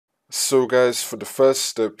So guys, for the first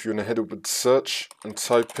step, you're going to head over to search and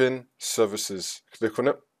type in services. Click on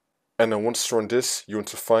it. And then once you're on this, you want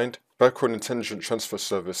to find background intelligent transfer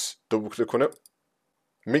service. Double click on it.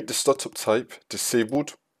 Make the startup type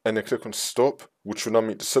disabled and then click on stop, which will now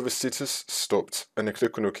make the service status stopped, and then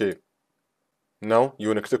click on OK. Now you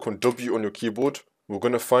want to click on W on your keyboard. We're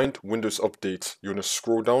going to find Windows Update. You want to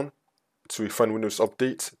scroll down till you find Windows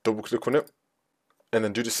Update, double click on it, and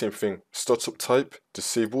then do the same thing. Startup type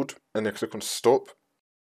disabled and then click on stop,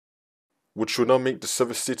 which will now make the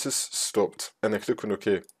service status stopped, and then click on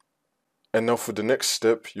OK. And now for the next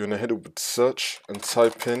step, you're going to head over to search and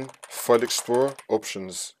type in File Explorer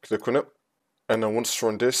Options. Click on it. And then once you're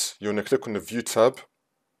on this, you're going to click on the View tab.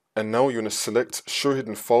 And now you're going to select Show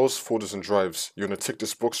Hidden Files, Folders and Drives. You're going to tick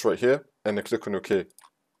this box right here and then click on OK.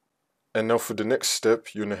 And now for the next step,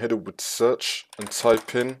 you're going to head over to search and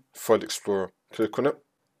type in File Explorer. Click on it.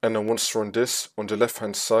 And then once you're on this, on the left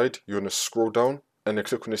hand side, you're going to scroll down and then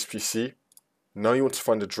click on this PC. Now you want to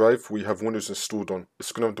find the drive where you have Windows installed on.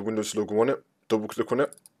 It's going to have the Windows logo on it. Double click on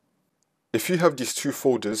it. If you have these two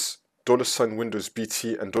folders, $Windows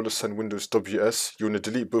BT and $Windows WS, you want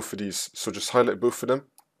to delete both of these. So just highlight both of them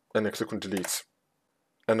and then click on delete.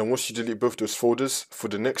 And then once you delete both those folders, for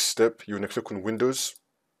the next step, you want to click on Windows.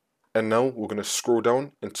 And now we're going to scroll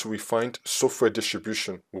down until we find software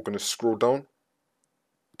distribution. We're going to scroll down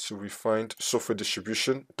until we find software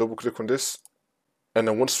distribution. Double click on this. And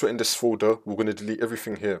then once we're in this folder, we're going to delete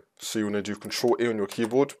everything here. So you want to do Control A on your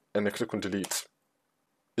keyboard and then click on delete.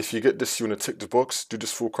 If you get this, you want to tick the box, do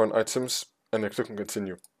this for current items, and then click on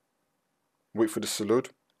continue. Wait for this to load.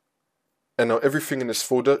 And now everything in this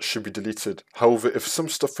folder should be deleted. However, if some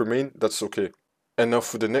stuff remain, that's okay. And now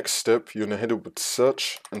for the next step, you're going to head over to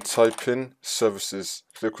search and type in services.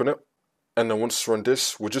 Click on it. And then once you're on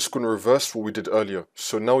this, we're just going to reverse what we did earlier.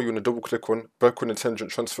 So now you're going to double click on Background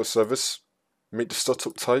Intelligent Transfer Service. Make the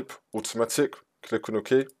startup type automatic, click on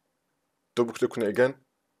OK, double click on it again,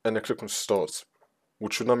 and then click on start,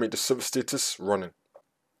 which will now make the service status running.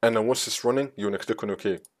 And then once it's running, you want to click on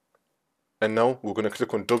OK. And now we're going to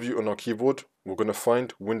click on W on our keyboard. We're going to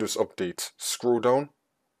find Windows Update. Scroll down,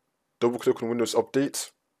 double click on Windows Update,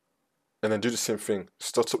 and then do the same thing.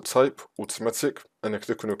 Startup type automatic, and then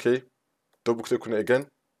click on OK, double click on it again,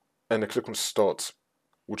 and then click on start,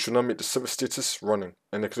 which will now make the service status running,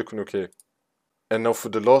 and then click on OK. And now for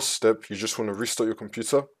the last step, you just want to restart your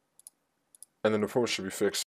computer, and then the problem should be fixed.